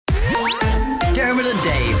Dermot and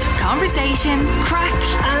Dave. Conversation, crack,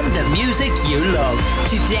 And the music you love.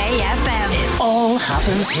 Today FM. It all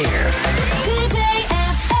happens here. Today FM.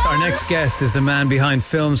 Our next guest is the man behind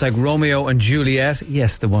films like Romeo and Juliet,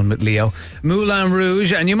 yes, the one with Leo, Moulin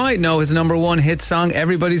Rouge, and you might know his number one hit song,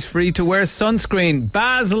 Everybody's Free to Wear Sunscreen.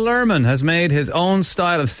 Baz Luhrmann has made his own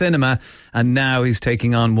style of cinema, and now he's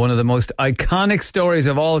taking on one of the most iconic stories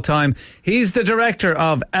of all time. He's the director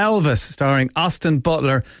of Elvis, starring Austin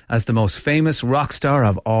Butler as the most famous rock star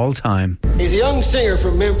of all time. He's a young singer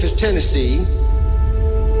from Memphis, Tennessee.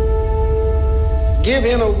 Give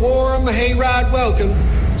him a warm hayride welcome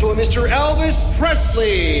to a Mr. Elvis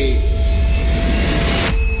Presley.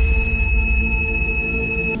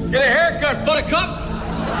 Get a haircut, buttercup.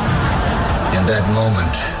 In that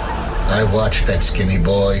moment, I watched that skinny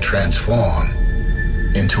boy transform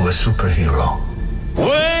into a superhero.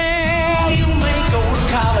 Well, you may go to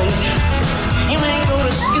college, you may go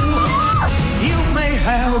to school, you may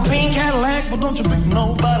have a pink Cadillac, but don't you make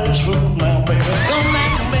nobody's fool now, baby. Come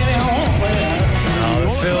back, baby, home, baby.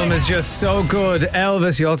 The film is just so good.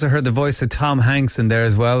 Elvis, you also heard the voice of Tom Hanks in there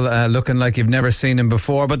as well, looking like you've never seen him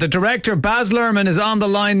before. But the director, Baz Luhrmann, is on the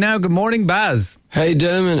line now. Good morning, Baz. Hey,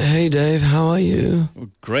 Dermot. Hey, Dave. How are you?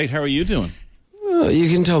 Great. How are you doing? Oh, you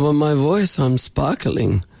can tell by my voice I'm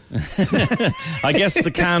sparkling. I guess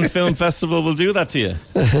the Cannes Film Festival will do that to you.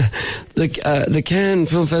 The Cannes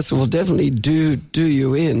Film Festival will definitely do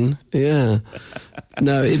you in. Yeah.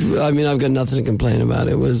 No, I've got nothing to complain about.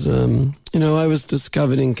 It was, I was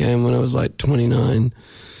discovered in Cannes when I was like 29.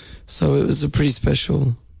 So it was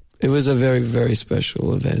a very, very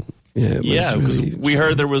special event. Yeah, because we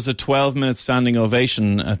heard there was a 12-minute standing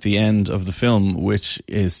ovation at the end of the film, which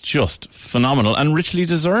is just phenomenal and richly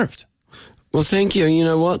deserved. Well, thank you. You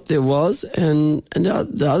know what? There was. And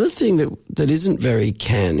the other thing that isn't very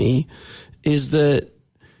canny is that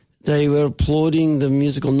they were applauding the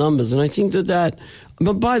musical numbers. And I think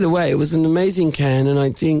but by the way, it was an amazing Cannes. And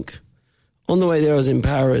I think on the way there I was in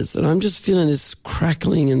Paris, and I'm just feeling this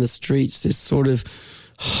crackling in the streets, this sort of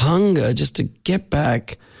hunger just to get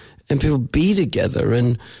back and people be together.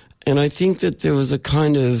 And I think that there was a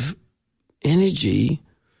kind of energy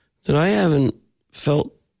that I haven't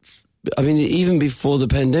felt. I mean, even before the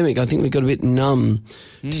pandemic, I think we got a bit numb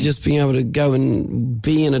to just being able to go and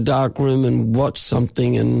be in a dark room and watch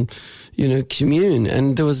something and, commune.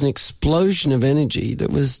 And there was an explosion of energy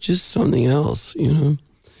that was just something else,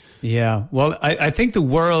 Yeah, well, I think the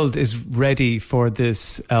world is ready for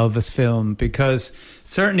this Elvis film because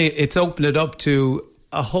certainly it's opened it up to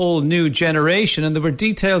a whole new generation. And there were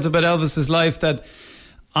details about Elvis's life that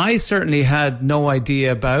I certainly had no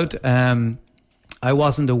idea about. I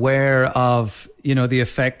wasn't aware of, the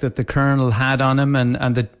effect that the Colonel had on him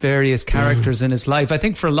and the various characters in his life. I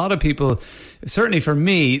think for a lot of people, certainly for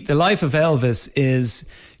me, the life of Elvis is,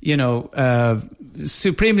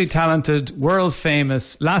 supremely talented, world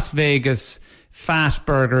famous, Las Vegas, fat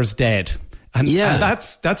burgers, dead. And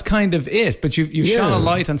that's kind of it. But you've shone a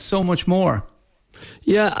light on so much more.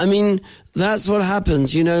 Yeah, I mean, that's what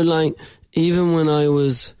happens. Even when I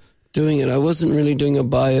was doing it, I wasn't really doing a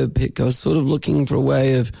biopic. I was sort of looking for a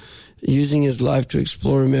way of using his life to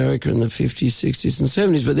explore America in the 50s, 60s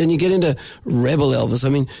and 70s. But then you get into Rebel Elvis. I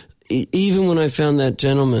mean, even when I found that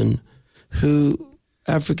gentleman who,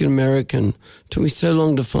 African-American, took me so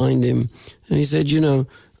long to find him. And he said, when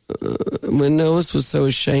Elvis was so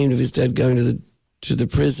ashamed of his dad going to the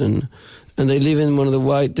prison, and they live in one of the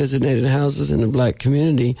white designated houses in a black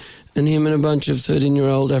community, and him and a bunch of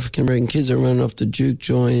 13-year-old African-American kids are running off to juke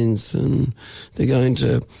joints, and they're going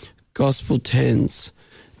to gospel tents.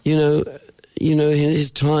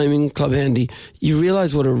 His time in Club Handy, you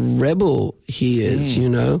realize what a rebel he is,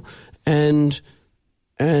 and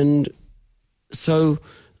so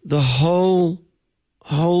the whole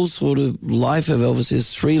sort of life of Elvis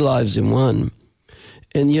is three lives in one.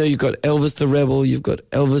 And, you've got Elvis the rebel, you've got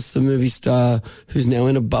Elvis the movie star who's now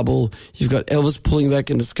in a bubble, you've got Elvis pulling back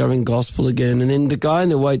and discovering gospel again, and then the guy in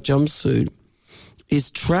the white jumpsuit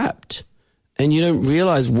is trapped, and you don't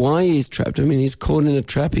realize why he's trapped. I mean, he's caught in a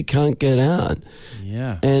trap, he can't get out.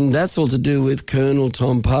 Yeah. And that's all to do with Colonel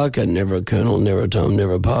Tom Parker, never a Colonel, never Tom,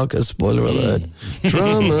 never Parker, spoiler alert,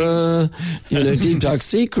 drama, Deep Dark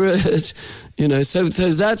Secret, so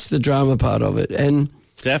that's the drama part of it. And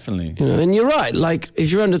definitely. And you're right. Like,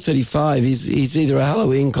 if you're under 35, he's either a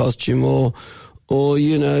Halloween costume or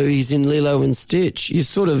he's in Lilo and Stitch. You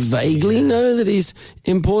sort of vaguely know that he's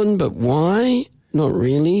important, but why? Not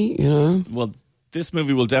really, Well, this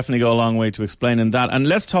movie will definitely go a long way to explaining that. And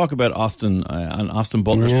let's talk about Austin and Austin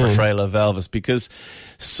Butler's portrayal of Elvis, because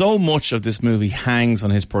so much of this movie hangs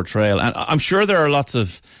on his portrayal. And I'm sure there are lots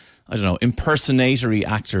of I don't know, impersonatory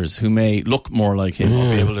actors who may look more like him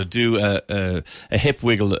or be able to do a hip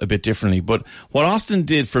wiggle a bit differently. But what Austin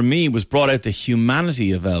did for me was brought out the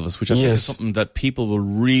humanity of Elvis, which I think is something that people will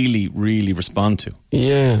really, really respond to.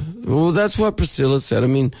 Yeah. Well, that's what Priscilla said. I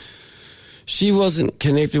mean, she wasn't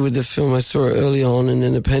connected with the film. I saw her early on, and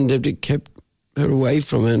then the pandemic kept her away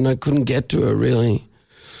from it, and I couldn't get to her, really.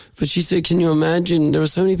 But she said, can you imagine, there are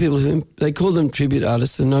so many people who, they call them tribute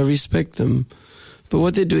artists, and I respect them. But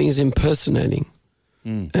what they're doing is impersonating.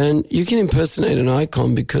 And you can impersonate an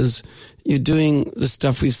icon because you're doing the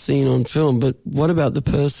stuff we've seen on film, but what about the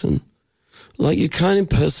person? Like, you can't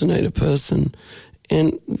impersonate a person.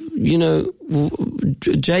 And, you know,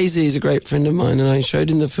 Jay-Z is a great friend of mine, and I showed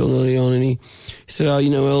him the film early on, and he said, oh, you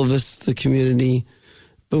know, Elvis, the Community.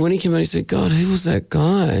 But when he came out, he said, God, who was that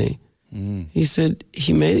guy? He said,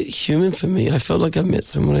 he made it human for me. I felt like I met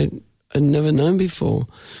someone I'd never known before.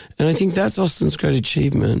 And I think that's Austin's great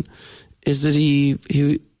achievement, is that he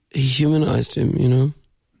humanized him, you know.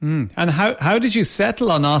 And how did you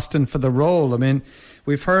settle on Austin for the role? I mean,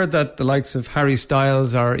 we've heard that the likes of Harry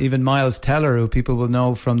Styles or even Miles Teller, who people will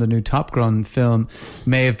know from the new Top Gun film,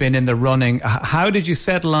 may have been in the running. How did you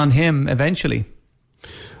settle on him eventually?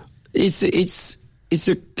 It's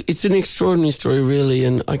an extraordinary story, really,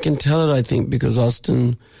 and I can tell it, I think, because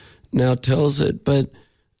Austin now tells it. But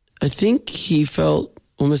I think he felt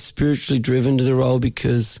almost spiritually driven to the role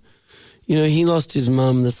because, you know, he lost his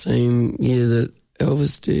mum the same year that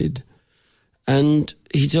Elvis did. And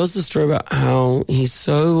he tells the story about how he's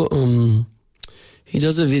so, he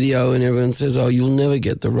does a video and everyone says, oh, you'll never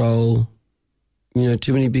get the role. You know,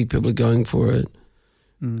 too many big people are going for it.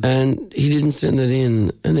 And he didn't send it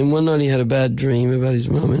in. And then one night he had a bad dream about his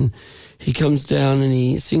mum, and he comes down and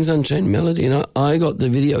he sings Unchained Melody. And I got the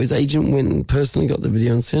video. His agent went and personally got the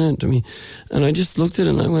video and sent it to me. And I just looked at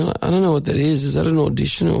it and I went, I don't know what that is. Is that an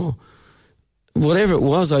audition or whatever it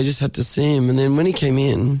was? I just had to see him. And then when he came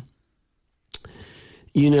in,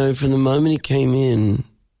 you know, from the moment he came in,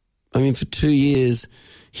 I mean, for 2 years,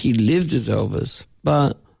 he lived as Elvis.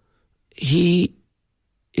 But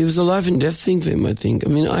it was a life and death thing for him, I think. I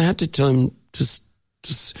mean, I had to tell him just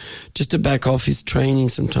to back off his training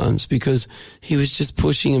sometimes because he was just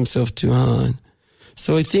pushing himself too hard.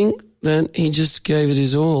 So I think that he just gave it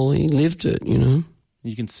his all. He lived it, you know.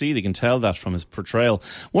 You can tell that from his portrayal.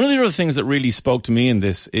 One of the other things that really spoke to me in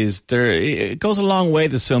this is it goes a long way,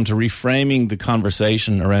 this film, to reframing the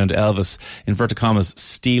conversation around Elvis, inverted commas,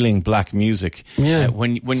 stealing black music. Yeah.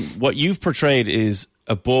 When what you've portrayed is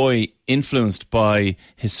a boy influenced by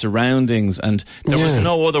his surroundings, and there was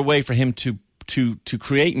no other way for him to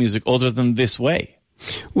create music other than this way.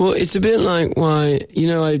 Well, it's a bit like why, you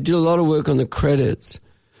know, I did a lot of work on the credits,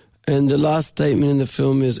 and the last statement in the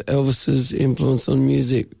film is Elvis's influence on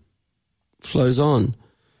music flows on.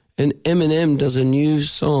 And Eminem does a new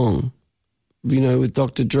song, you know, with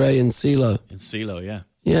Dr. Dre and CeeLo. In CeeLo, yeah.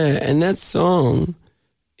 Yeah, and that song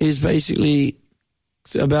is basically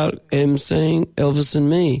about M saying Elvis and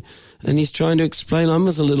me. And he's trying to explain, I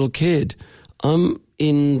was a little kid. I'm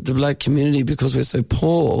in the black community because we're so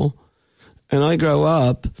poor. And I grow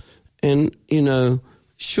up and, you know,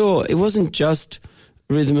 sure, it wasn't just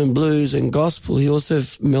rhythm and blues and gospel. He also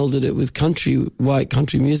melded it with white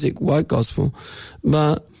country music, white gospel.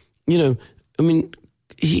 But, you know, I mean,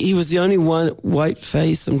 he was the only one white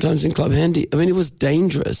face sometimes in Club Handy. I mean, it was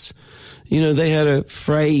dangerous. You know, they had a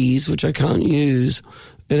phrase, which I can't use.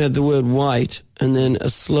 It had the word white and then a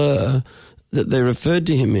slur that they referred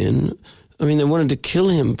to him in. I mean, they wanted to kill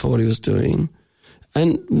him for what he was doing.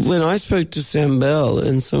 And when I spoke to Sam Bell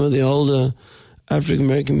and some of the older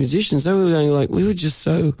African-American musicians, they were going like, we were just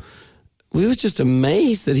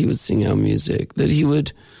amazed that he would sing our music, we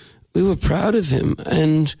were proud of him,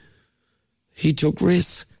 and he took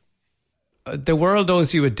risks. The world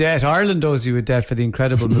owes you a debt. Ireland owes you a debt for the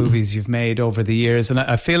incredible movies you've made over the years. And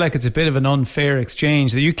I feel like it's a bit of an unfair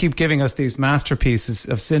exchange that you keep giving us these masterpieces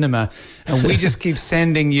of cinema and we just keep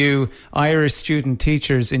sending you Irish student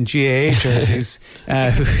teachers in GAA jerseys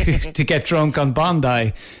to get drunk on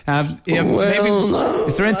Bondi.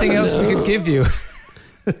 Is there anything else we could give you?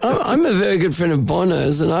 I'm a very good friend of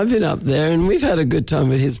Bono's, and I've been up there and we've had a good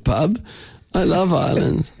time at his pub. I love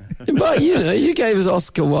Ireland. But, you know, you gave us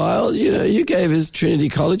Oscar Wilde, you know, you gave us Trinity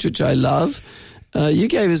College, which I love. You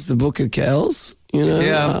gave us the Book of Kells, you know.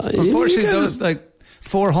 Yeah, unfortunately,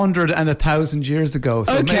 400 and 1,000 years ago.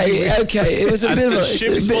 So Okay. It was a bit of a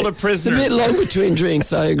ship's full of prisoners. It's a bit long between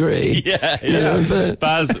drinks, I agree. Yeah.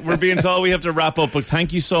 Baz, we're being told we have to wrap up, but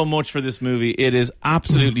thank you so much for this movie. It is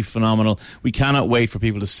absolutely phenomenal. We cannot wait for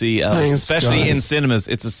people to see Elvis, Thanks, especially guys. in cinemas.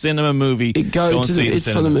 It's a cinema movie.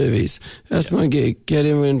 It's for the movies. That's my gig. Get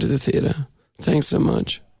into the theatre. Thanks so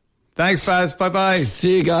much. Thanks, Baz. Bye-bye.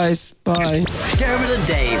 See you guys. Bye. Dermot and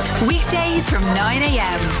Dave. Weekdays from 9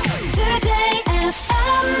 a.m.